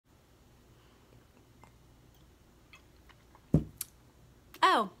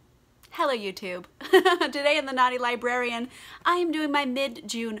Hello YouTube. Today in the Naughty Librarian, I am doing my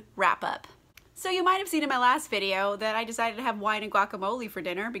mid-June wrap-up. So you might have seen in my last video that I decided to have wine and guacamole for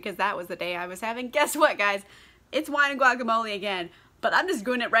dinner because that was the day I was having. Guess what, guys? It's wine and guacamole again, but I'm just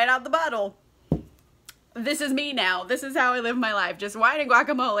doing it right out the bottle. This is me now. This is how I live my life, just wine and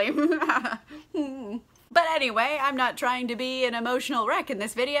guacamole. But anyway, I'm not trying to be an emotional wreck in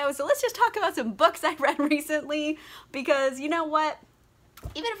this video, so let's just talk about some books I read recently, because you know what?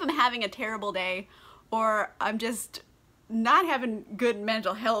 Even if I'm having a terrible day, or I'm just not having good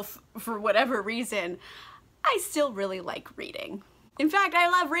mental health for whatever reason, I still really like reading. In fact, I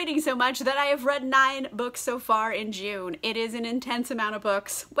love reading so much that I have read 9 books so far in June. It is an intense amount of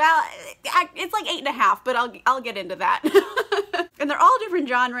books. Well, it's like 8.5, but I'll get into that. And they're all different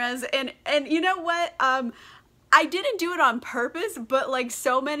genres, and you know what? I didn't do it on purpose, but like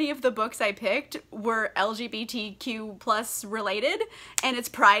so many of the books I picked were LGBTQ plus related, and it's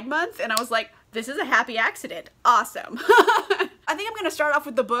Pride Month, and I was like, this is a happy accident. Awesome. I think I'm gonna start off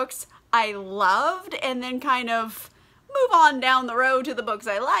with the books I loved and then kind of move on down the road to the books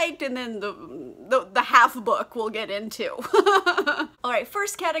I liked, and then the half book we'll get into. Alright,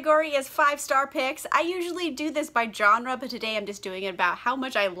 first category is 5-star picks. I usually do this by genre, but today I'm just doing it about how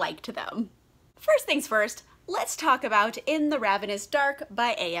much I liked them. First things first, let's talk about In the Ravenous Dark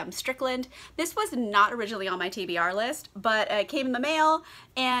by A.M. Strickland. This was not originally on my TBR list, but it came in the mail,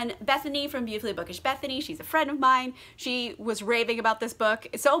 and Bethany from Beautifully Bookish Bethany, she's a friend of mine, she was raving about this book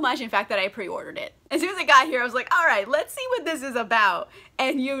so much, in fact, that I pre-ordered it. As soon as it got here, I was like, all right, let's see what this is about.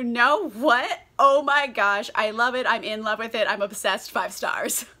 And you know what? Oh my gosh, I love it. I'm in love with it. I'm obsessed. 5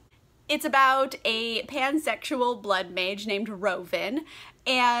 stars. It's about a pansexual blood mage named Rovin,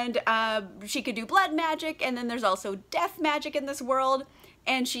 and she could do blood magic, and then there's also death magic in this world,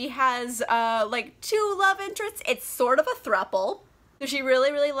 and she has like 2 love interests. It's sort of a throuple. So she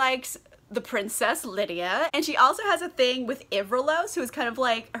really likes the princess Lydia, and she also has a thing with Ivralos, who is kind of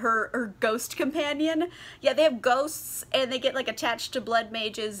like her ghost companion. Yeah, they have ghosts, and they get like attached to blood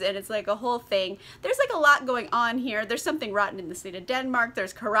mages, and it's like a whole thing. There's like a lot going on here. There's something rotten in the state of Denmark,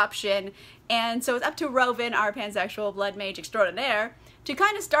 there's corruption, and so it's up to Rovin, our pansexual blood mage extraordinaire, to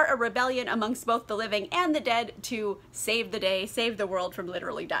kind of start a rebellion amongst both the living and the dead to save the day, save the world from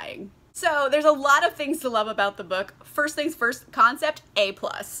literally dying. So there's a lot of things to love about the book. First things first, concept, A+.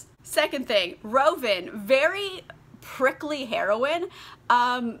 Second thing, Rovin, very prickly heroine.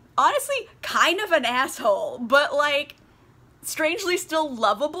 Honestly, kind of an asshole, but like strangely still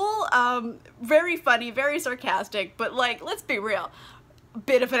lovable. Very funny, very sarcastic, but like, let's be real,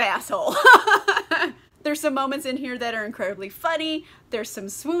 bit of an asshole. There's some moments in here that are incredibly funny. There's some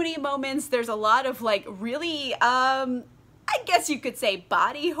swoony moments. There's a lot of like really, I guess you could say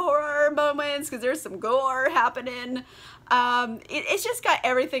body horror moments, because there's some gore happening. It's just got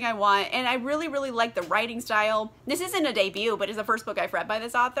everything I want, and I really like the writing style. This isn't a debut, but it's the first book I've read by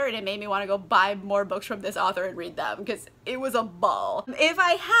this author, and it made me want to go buy more books from this author and read them, because it was a ball. If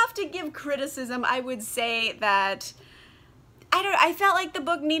I have to give criticism, I would say that I felt like the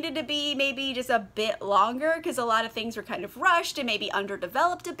book needed to be maybe just a bit longer, because a lot of things were kind of rushed and maybe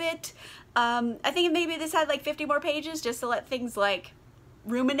underdeveloped a bit. I think maybe this had like 50 more pages just to let things like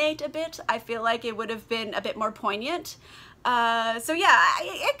ruminate a bit. I feel like it would have been a bit more poignant. So yeah,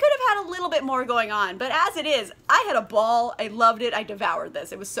 it could have had a little bit more going on, but as it is, I had a ball. I loved it. I devoured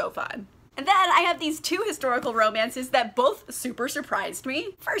this. It was so fun. And then I have these 2 historical romances that both super surprised me.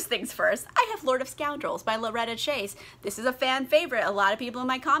 First things first, I have Lord of Scoundrels by Loretta Chase. This is a fan favorite. A lot of people in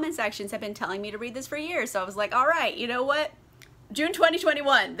my comment sections have been telling me to read this for years, so I was like, all right, you know what? June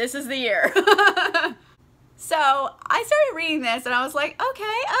 2021, this is the year. So I started reading this and I was like,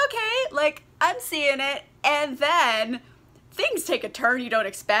 okay, like I'm seeing it, and then things take a turn you don't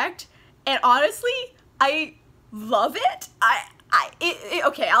expect, and honestly, I love it.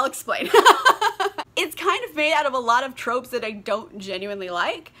 Okay, I'll explain. It's kind of made out of a lot of tropes that I don't genuinely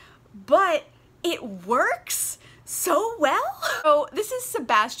like, but it works so well. So this is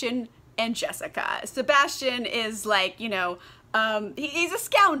Sebastian and Jessica. Sebastian is like, you know, he's a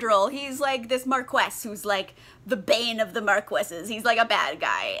scoundrel. He's like this Marquess who's like the bane of the Marquesses. He's like a bad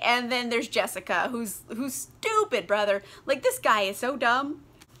guy. And then there's Jessica who's stupid, brother. Like, this guy is so dumb.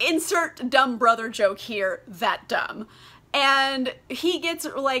 Insert dumb brother joke here, that dumb. And he gets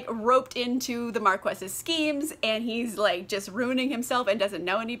like roped into the Marquess's schemes, and he's like just ruining himself and doesn't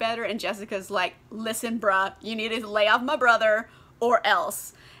know any better. And Jessica's like, listen, bruh, you need to lay off my brother or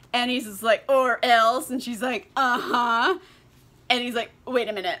else. And he's just like, or else. And she's like, uh-huh. And he's like, wait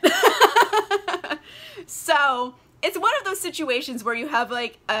a minute. So it's one of those situations where you have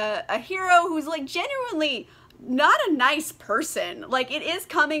like a hero who's like genuinely not a nice person. Like, it is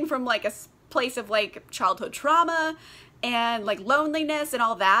coming from like a place of like childhood trauma and like loneliness and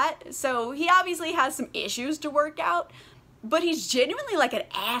all that. So he obviously has some issues to work out, but he's genuinely like an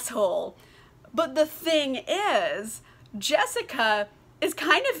asshole. But the thing is, Jessica is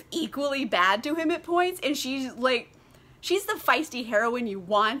kind of equally bad to him at points, and she's the feisty heroine you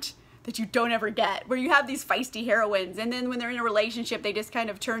want that you don't ever get, where you have these feisty heroines and then when they're in a relationship they just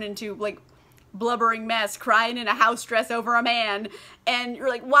kind of turn into like blubbering mess crying in a house dress over a man, and you're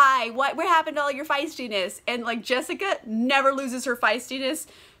like, why? What happened to all your feistiness? And like, Jessica never loses her feistiness.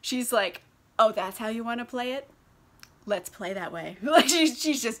 She's like, oh, that's how you want to play it? Let's play that way. Like,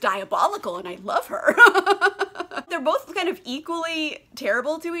 she's just diabolical, and I love her. They're both kind of equally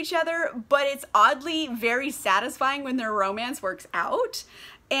terrible to each other, but it's oddly very satisfying when their romance works out.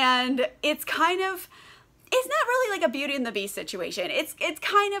 And it's kind of, it's not really like a Beauty and the Beast situation. It's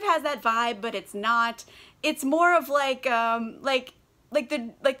kind of has that vibe, but it's not. It's more of like the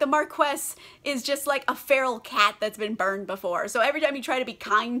Marquess is just like a feral cat that's been burned before. So every time you try to be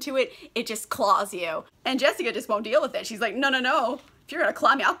kind to it, it just claws you. And Jessica just won't deal with it. She's like, no, no, no. If you're gonna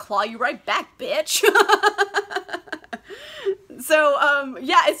claw me, I'll claw you right back, bitch. So,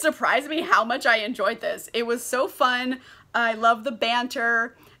 yeah, it surprised me how much I enjoyed this. It was so fun. I love the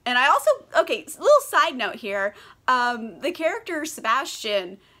banter. And I also, okay, little side note here. The character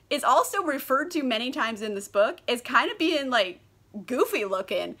Sebastian is also referred to many times in this book as kind of being like goofy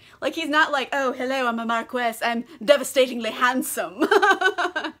looking. Like, he's not like, oh, hello, I'm a Marquess, I'm devastatingly handsome.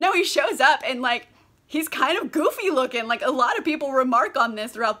 No, he shows up and like, he's kind of goofy looking. Like, a lot of people remark on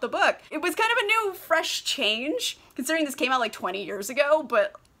this throughout the book. It was kind of a new, fresh change, considering this came out like 20 years ago,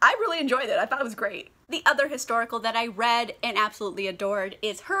 but I really enjoyed it. I thought it was great. The other historical that I read and absolutely adored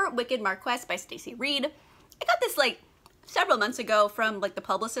is Her Wicked Marquess by Stacey Reed. I got this like several months ago from like the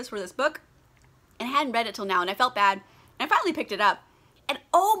publicist for this book, and I hadn't read it till now, and I felt bad. And I finally picked it up, and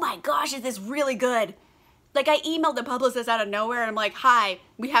oh my gosh, is this really good. Like, I emailed the publicist out of nowhere, and I'm like, hi,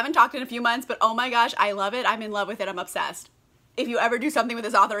 we haven't talked in a few months, but oh my gosh, I love it. I'm in love with it. I'm obsessed. If you ever do something with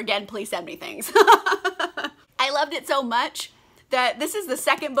this author again, please send me things. I loved it so much that this is the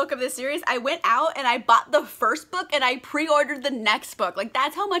second book of this series. I went out and I bought the first book and I pre-ordered the next book. Like,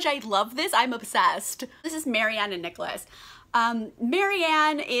 that's how much I love this. I'm obsessed. This is Marianne and Nicholas.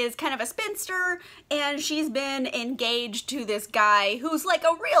 Marianne is kind of a spinster, and she's been engaged to this guy who's like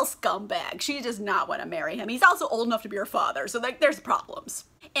a real scumbag. She does not want to marry him. He's also old enough to be her father, so like, there's problems.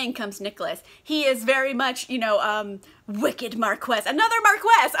 In comes Nicholas. He is very much, you know, wicked Marquess. Another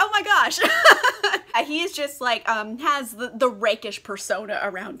Marquess! Oh my gosh! He is just like, has the rakish persona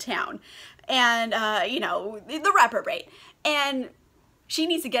around town. And, you know, the reprobate. And she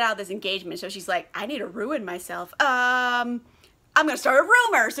needs to get out of this engagement, so she's like, I need to ruin myself. I'm gonna start a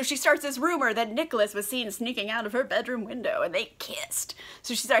rumor. So she starts this rumor that Nicholas was seen sneaking out of her bedroom window and they kissed.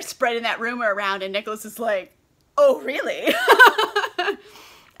 So she starts spreading that rumor around, and Nicholas is like, oh, really?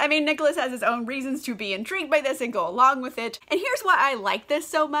 I mean, Nicholas has his own reasons to be intrigued by this and go along with it. And here's why I like this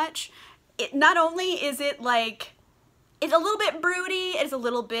so much. Not only is it like, it's a little bit broody, it's a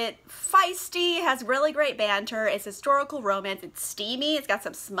little bit feisty, it has really great banter, it's historical romance, it's steamy, it's got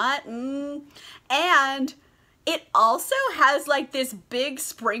some smut, and it also has like this big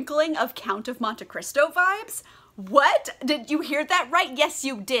sprinkling of Count of Monte Cristo vibes. What? Did you hear that right? Yes,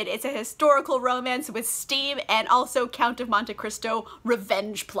 you did. It's a historical romance with steam and also Count of Monte Cristo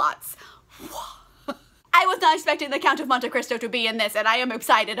revenge plots. I was not expecting the Count of Monte Cristo to be in this, and I am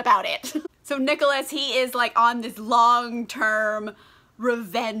excited about it. So Nicholas, he is like on this long-term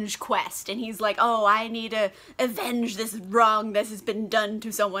revenge quest, and he's like, oh, I need to avenge this wrong that has been done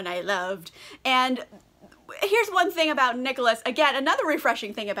to someone I loved. And here's one thing about Nicholas, again, another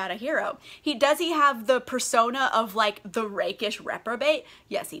refreshing thing about a hero. Does he have the persona of like the rakish reprobate?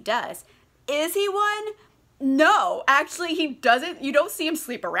 Yes, he does. Is he one? No, actually he doesn't. You don't see him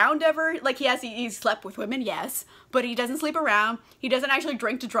sleep around ever. Like, he's slept with women, yes, but he doesn't sleep around. He doesn't actually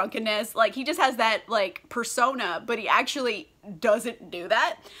drink to drunkenness. Like, he just has that like persona, but he actually doesn't do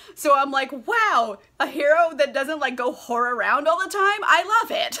that. So I'm like, wow, a hero that doesn't like go whore around all the time. I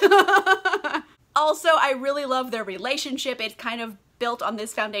love it. Also, I really love their relationship. It's kind of built on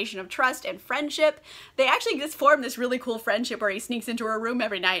this foundation of trust and friendship. They actually just form this really cool friendship where he sneaks into her room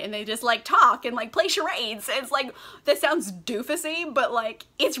every night and they just like talk and like play charades. And it's like, that sounds doofusy, but like,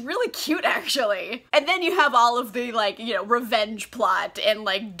 it's really cute actually. And then you have all of the like, you know, revenge plot and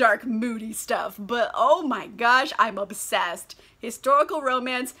like dark moody stuff. But oh my gosh, I'm obsessed. Historical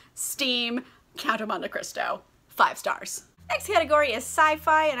romance, steam, Count of Monte Cristo. 5 stars. Next category is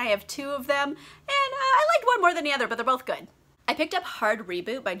sci-fi, and I have 2 of them, and I liked one more than the other, but they're both good. I picked up Hard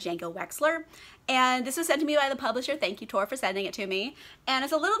Reboot by Django Wexler, and this was sent to me by the publisher. Thank you, Tor, for sending it to me. And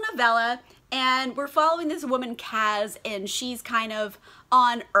it's a little novella, and we're following this woman, Kaz, and she's kind of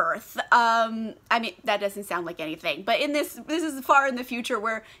on Earth. I mean, that doesn't sound like anything, but this is far in the future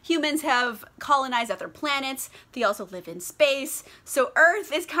where humans have colonized other planets. They also live in space. So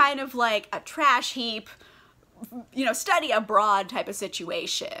Earth is kind of like a trash heap, you know, study abroad type of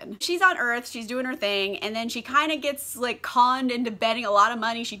situation. She's on Earth, she's doing her thing, and then she kind of gets like conned into betting a lot of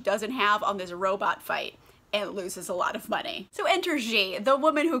money she doesn't have on this robot fight and loses a lot of money. So enter G, the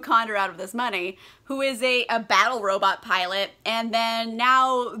woman who conned her out of this money, who is a battle robot pilot, and then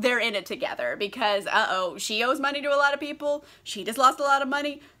now they're in it together because, uh-oh, she owes money to a lot of people, she just lost a lot of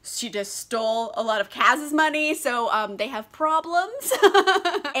money, she just stole a lot of Kaz's money, so they have problems.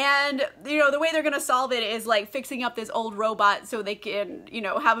 And, you know, the way they're gonna solve it is like fixing up this old robot so they can, you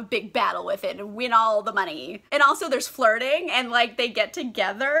know, have a big battle with it and win all the money. And also there's flirting, and like they get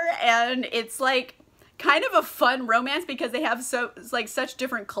together, and it's like kind of a fun romance because they have such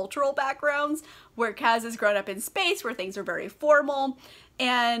different cultural backgrounds, where Kaz has grown up in space where things are very formal,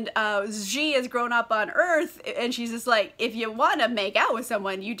 and G has grown up on Earth, and she's just like, if you want to make out with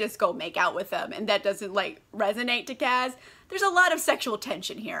someone, you just go make out with them, and that doesn't like resonate to Kaz. There's a lot of sexual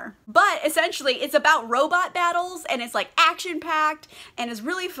tension here. But essentially, it's about robot battles, and it's like action-packed, and it's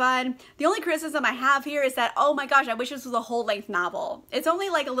really fun. The only criticism I have here is that, oh my gosh, I wish this was a whole-length novel. It's only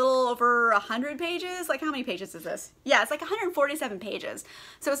like a little over 100 pages. Like, how many pages is this? Yeah, it's like 147 pages.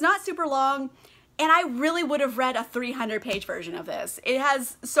 So it's not super long. And I really would have read a 300-page version of this. It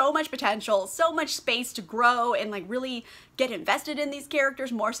has so much potential, so much space to grow and like really get invested in these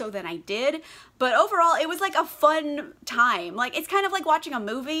characters more so than I did. But overall, it was like a fun time. Like, it's kind of like watching a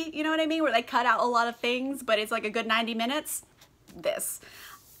movie, you know what I mean? Where they cut out a lot of things, but it's like a good 90 minutes. This.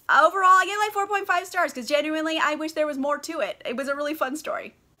 Overall, I gave like 4.5 stars because genuinely, I wish there was more to it. It was a really fun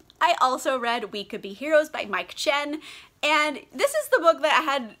story. I also read We Could Be Heroes by Mike Chen, and this is the book that I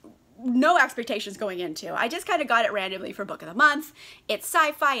had no expectations going into. I just kind of got it randomly for Book of the Month. It's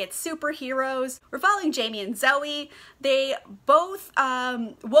sci-fi, it's superheroes. We're following Jamie and Zoe. They both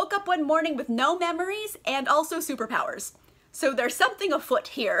woke up one morning with no memories and also superpowers. So there's something afoot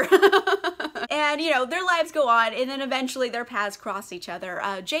here. And, you know, their lives go on, and then eventually their paths cross each other.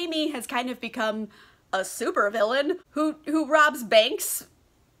 Jamie has kind of become a supervillain who robs banks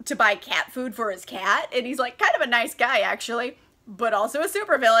to buy cat food for his cat, and he's like kind of a nice guy actually, but also a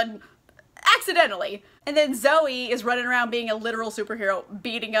supervillain accidentally. And then Zoe is running around being a literal superhero,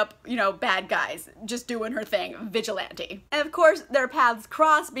 beating up, you know, bad guys, just doing her thing, vigilante. And of course their paths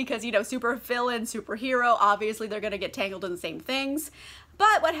cross because, you know, supervillain, superhero, obviously they're gonna get tangled in the same things.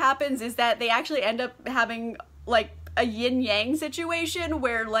 But what happens is that they actually end up having like a yin-yang situation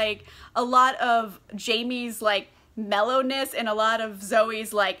where like a lot of Jamie's like mellowness and a lot of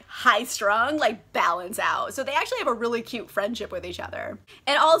Zoe's like high-strung like balance out. So they actually have a really cute friendship with each other.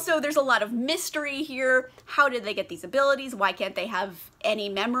 And also there's a lot of mystery here. How did they get these abilities? Why can't they have any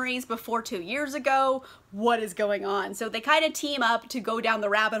memories before 2 years ago? What is going on? So they kind of team up to go down the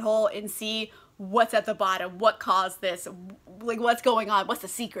rabbit hole and see what's at the bottom, what caused this, like what's going on, what's the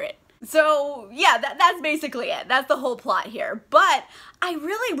secret. So yeah, that's basically it. That's the whole plot here. But I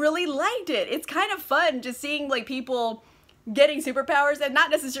really liked it. It's kind of fun just seeing like people getting superpowers and not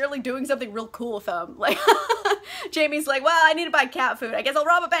necessarily doing something real cool with them. Like Jamie's like, well, I need to buy cat food. I guess I'll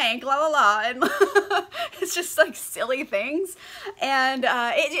rob a bank, la la la. And it's just like silly things. And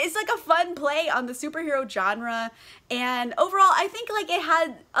it's like a fun play on the superhero genre. And overall, I think like it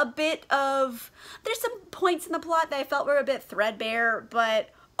had a bit of, there's some points in the plot that I felt were a bit threadbare, but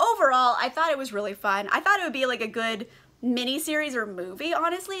overall, I thought it was really fun. I thought it would be like a good mini-series or movie,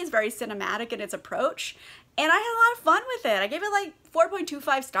 honestly. It's very cinematic in its approach. And I had a lot of fun with it. I gave it like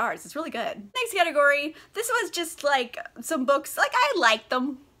 4.25 stars. It's really good. Next category, this was just like some books, like I liked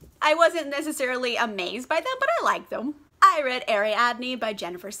them. I wasn't necessarily amazed by them, but I liked them. I read Ariadne by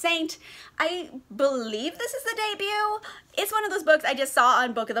Jennifer Saint. I believe this is the debut. It's one of those books I just saw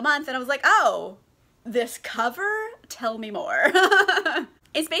on Book of the Month and I was like, oh, this cover? Tell me more.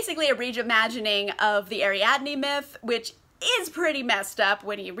 It's basically a reimagining of the Ariadne myth, which is pretty messed up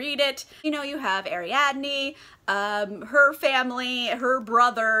when you read it. You know, you have Ariadne, her family, her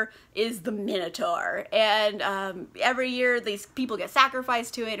brother is the Minotaur, and every year these people get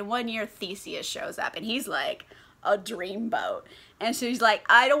sacrificed to it, and one year Theseus shows up, and he's like a dreamboat. And so he's like,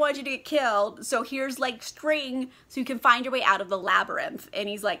 I don't want you to get killed, so here's like string so you can find your way out of the labyrinth. And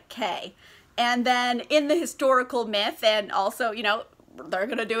he's like, okay. And then in the historical myth, and also, you know, they're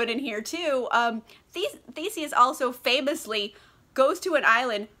gonna do it in here too, Theseus also famously goes to an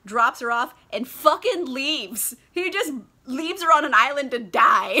island, drops her off, and fucking leaves. He just leaves her on an island to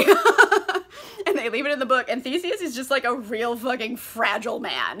die. And they leave it in the book, and Theseus is just like a real fucking fragile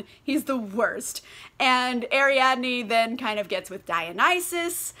man. He's the worst. And Ariadne then kind of gets with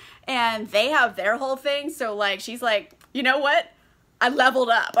Dionysus, and they have their whole thing, so like she's like, you know what? I leveled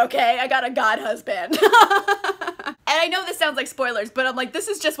up, okay? I got a god husband. And I know this sounds like spoilers, but I'm like, this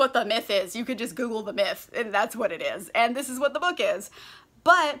is just what the myth is. You could just Google the myth, and that's what it is. And this is what the book is.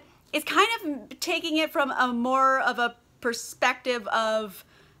 But it's kind of taking it from a more of a perspective of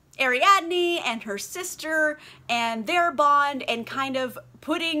Ariadne and her sister and their bond, and kind of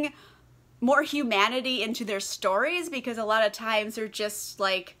putting more humanity into their stories, because a lot of times they're just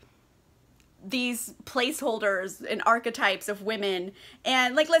like these placeholders and archetypes of women.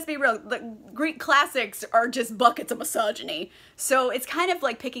 And like, let's be real, the Greek classics are just buckets of misogyny. So it's kind of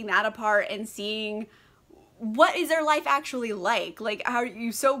like picking that apart and seeing what is their life actually like? Like, are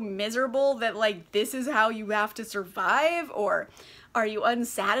you so miserable that like this is how you have to survive? Or are you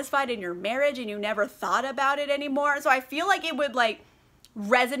unsatisfied in your marriage and you never thought about it anymore? So I feel like it would like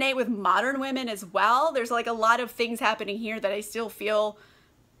resonate with modern women as well. There's like a lot of things happening here that I still feel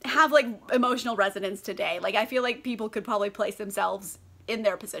have like emotional resonance today. Like, I feel like people could probably place themselves in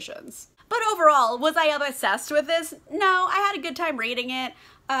their positions. But overall, was I obsessed with this? No, I had a good time reading it.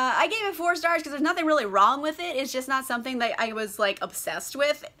 I gave it 4 stars because there's nothing really wrong with it. It's just not something that I was like obsessed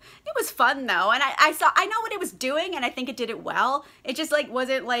with. It was fun though, and I know what it was doing, and I think it did it well. It just like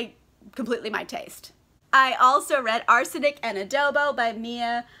wasn't like completely my taste. I also read Arsenic and Adobo by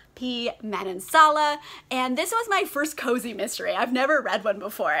Mia P. Manansala, and this was my first cozy mystery. I've never read one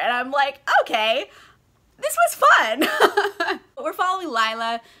before, and I'm like, okay, this was fun. We're following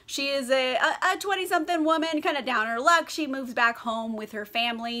Lila. She is a 20-something woman, kind of down her luck. She moves back home with her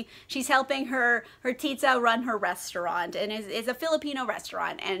family. She's helping her tita run her restaurant, and it's a Filipino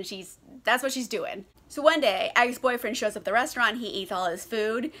restaurant, and that's what she's doing. So one day, ex-boyfriend shows up at the restaurant, he eats all his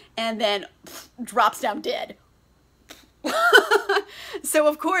food, and then drops down dead. So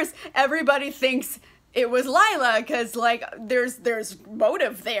of course, everybody thinks it was Lila, because like there's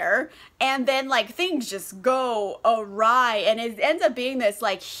motive there, and then like things just go awry, and it ends up being this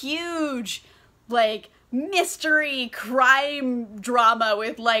like huge like mystery crime drama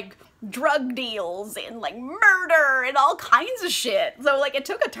with like drug deals and like murder and all kinds of shit. So like it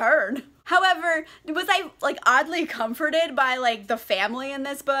took a turn. However, was I like oddly comforted by like the family in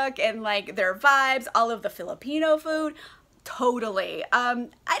this book and like their vibes, all of the Filipino food? Totally. I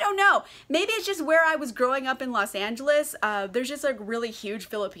don't know. Maybe it's just where I was growing up in Los Angeles. There's just like really huge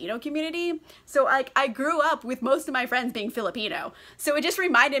Filipino community. So like I grew up with most of my friends being Filipino. So it just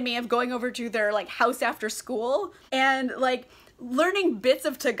reminded me of going over to their like house after school and like learning bits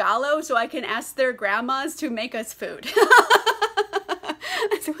of Tagalog so I can ask their grandmas to make us food.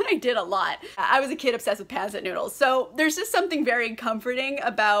 That's what I did a lot. I was a kid obsessed with pancit noodles. So there's just something very comforting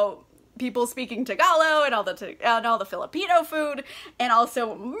about people speaking Tagalog and all the Filipino food, and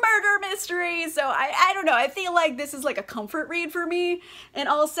also murder mysteries. So I don't know, I feel like this is like a comfort read for me, and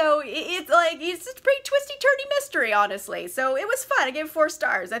also it's a pretty twisty turny mystery, honestly. So it was fun. I gave it 4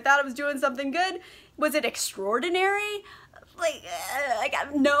 stars. I thought it was doing something good. Was it extraordinary? Like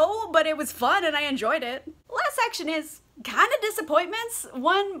no, but it was fun and I enjoyed it. Last section is kind of disappointments,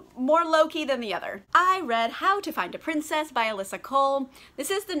 one more low-key than the other. I read How to Find a Princess by Alyssa Cole. This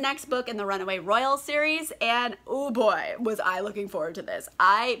is the next book in the Runaway Royal series, and oh boy, was I looking forward to this.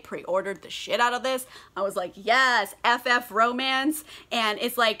 I pre-ordered the shit out of this. I was like, yes, FF romance, and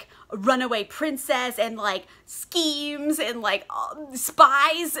it's like a runaway princess and like schemes and like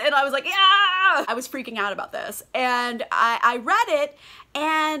spies, and I was like, yeah! I was freaking out about this, and I read it,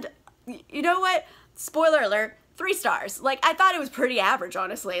 and you know what? Spoiler alert, 3 stars. Like, I thought it was pretty average,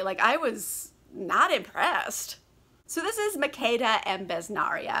 honestly. Like, I was not impressed. So this is Makeda and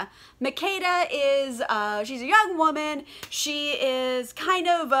Besnaria. Makeda is, she's a young woman. She is kind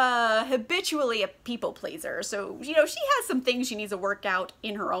of habitually a people pleaser. So, you know, she has some things she needs to work out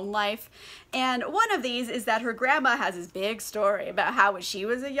in her own life. And one of these is that her grandma has this big story about how when she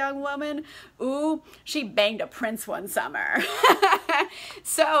was a young woman, ooh, she banged a prince one summer.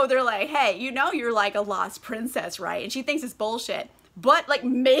 So they're like, hey, you know you're like a lost princess, right? And she thinks it's bullshit. But like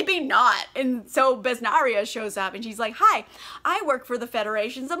maybe not. And so Besnaria shows up and she's like, hi, I work for the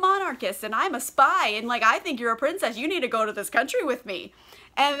Federations of Monarchists and I'm a spy, and like I think you're a princess, you need to go to this country with me.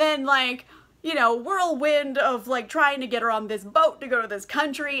 And then like, you know, whirlwind of like trying to get her on this boat to go to this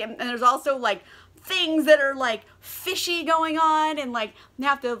country, and there's also like things that are like fishy going on, and like they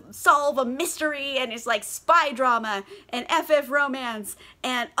have to solve a mystery, and it's like spy drama and FF romance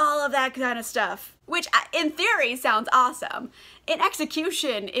and all of that kind of stuff, which in theory sounds awesome. In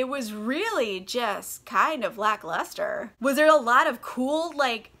execution, it was really just kind of lackluster. Was there a lot of cool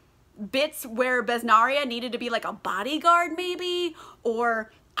like bits where Besnaria needed to be like a bodyguard maybe,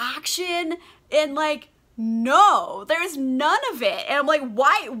 or action? And like, no, there's none of it. And I'm like,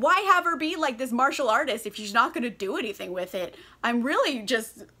 why have her be like this martial artist if she's not gonna do anything with it? I'm really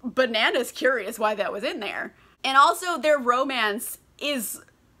just bananas curious why that was in there. And also their romance is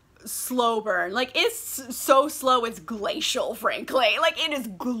slow burn. Like, it's so slow it's glacial, frankly. Like, it is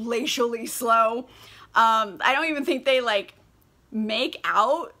glacially slow. I don't even think they like make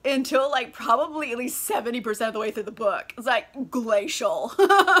out until like probably at least 70% of the way through the book. It's like glacial.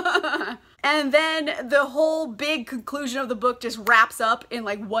 And then the whole big conclusion of the book just wraps up in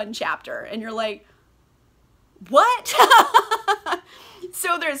like one chapter, and you're like, what?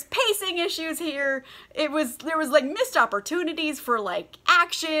 So there's pacing issues here. There was like missed opportunities for like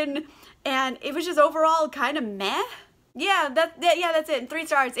action, and it was just overall kind of meh. Yeah, that's it. 3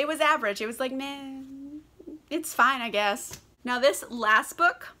 stars. It was average. It was like, meh. It's fine, I guess. Now this last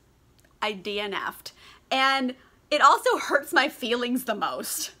book, I DNF'd, and it also hurts my feelings the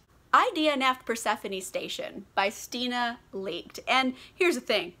most. I DNF'd Persephone Station by Stina Leaked. And here's the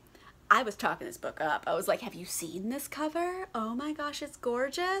thing. I was talking this book up. I was like, have you seen this cover? Oh my gosh, it's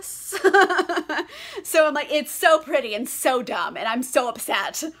gorgeous. So I'm like, it's so pretty and so dumb, and I'm so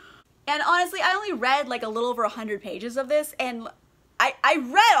upset. And honestly, I only read like a little over 100 pages of this, and I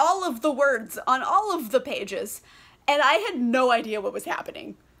read all of the words on all of the pages, and I had no idea what was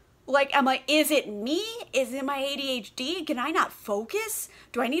happening. Like, I'm like, is it me? Is it my ADHD? Can I not focus?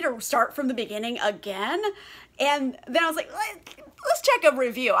 Do I need to start from the beginning again? And then I was like, let's check a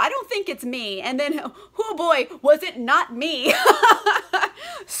review. I don't think it's me. And then, oh boy, was it not me?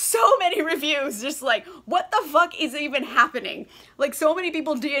 So many reviews just like, what the fuck is even happening? Like, so many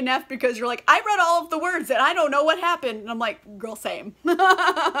people DNF because you're like, I read all of the words and I don't know what happened. And I'm like, girl, same.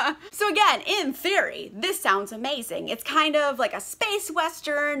 So again, in theory, this sounds amazing. It's kind of like a space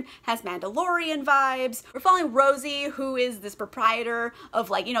western, has Mandalorian vibes. We're following Rosie, who is this proprietor of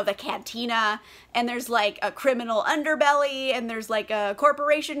like, you know, the cantina, and there's like a criminal underbelly, and there's like a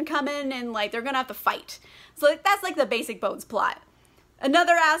corporation coming, and like they're gonna have to fight. So like, that's like the basic bones plot.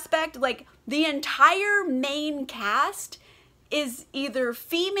 Another aspect, like the entire main cast is either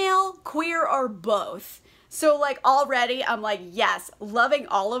female, queer, or both. So like already I'm like, yes, loving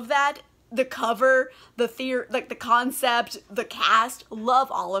all of that. The cover, the theory, like the concept, the cast,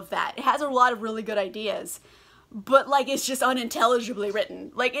 love all of that. It has a lot of really good ideas, but like it's just unintelligibly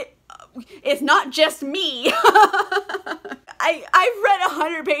written. Like it's not just me. I read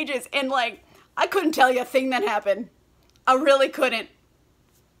 100 pages and like I couldn't tell you a thing that happened. I really couldn't.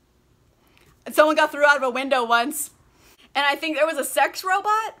 Someone got thrown out of a window once, and I think there was a sex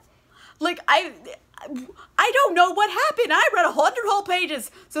robot. Like, I don't know what happened. I read 100 whole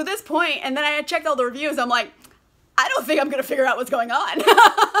pages. So at this point, and then I checked all the reviews, I'm like, I don't think I'm gonna figure out what's going on.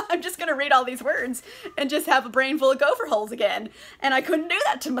 I'm just gonna read all these words and just have a brain full of gopher holes again. And I couldn't do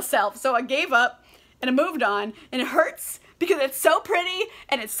that to myself, so I gave up and I moved on, and it hurts because it's so pretty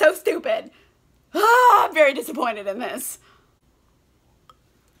and it's so stupid. I'm very disappointed in this.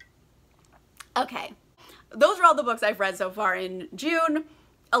 Okay, those are all the books I've read so far in June.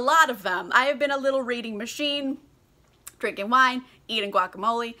 A lot of them. I have been a little reading machine, drinking wine, eating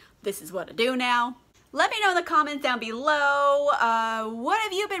guacamole. This is what I do now. Let me know in the comments down below, what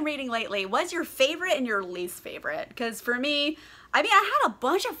have you been reading lately? What's your favorite and your least favorite? Because for me, I mean, I had a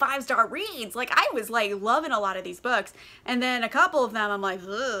bunch of 5-star reads. Like, I was like loving a lot of these books. And then a couple of them I'm like,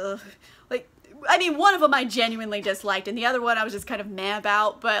 ugh. Like, I mean, one of them I genuinely disliked, and the other one I was just kind of meh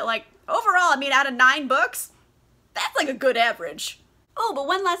about. But like, overall, I mean, out of 9 books, that's like a good average. Oh, but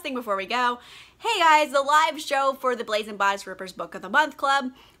one last thing before we go. Hey guys, the live show for the Blazing Bodice Rippers Book of the Month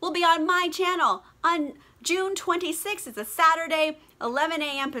Club will be on my channel on June 26th. It's a Saturday, 11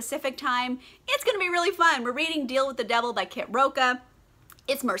 a.m. Pacific time. It's gonna be really fun. We're reading Deal with the Devil by Kit Roca.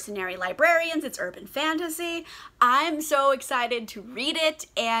 It's mercenary librarians, it's urban fantasy. I'm so excited to read it,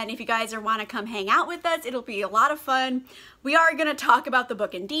 and if you guys want to come hang out with us, it'll be a lot of fun. We are going to talk about the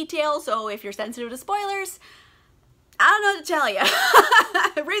book in detail, so if you're sensitive to spoilers, I don't know what to tell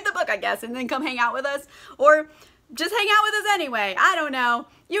you. Read the book, I guess, and then come hang out with us, or just hang out with us anyway. I don't know.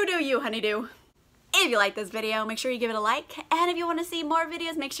 You do you, honeydew. If you like this video, make sure you give it a like, and if you want to see more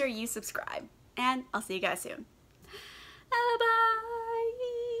videos, make sure you subscribe, and I'll see you guys soon. Bye-bye.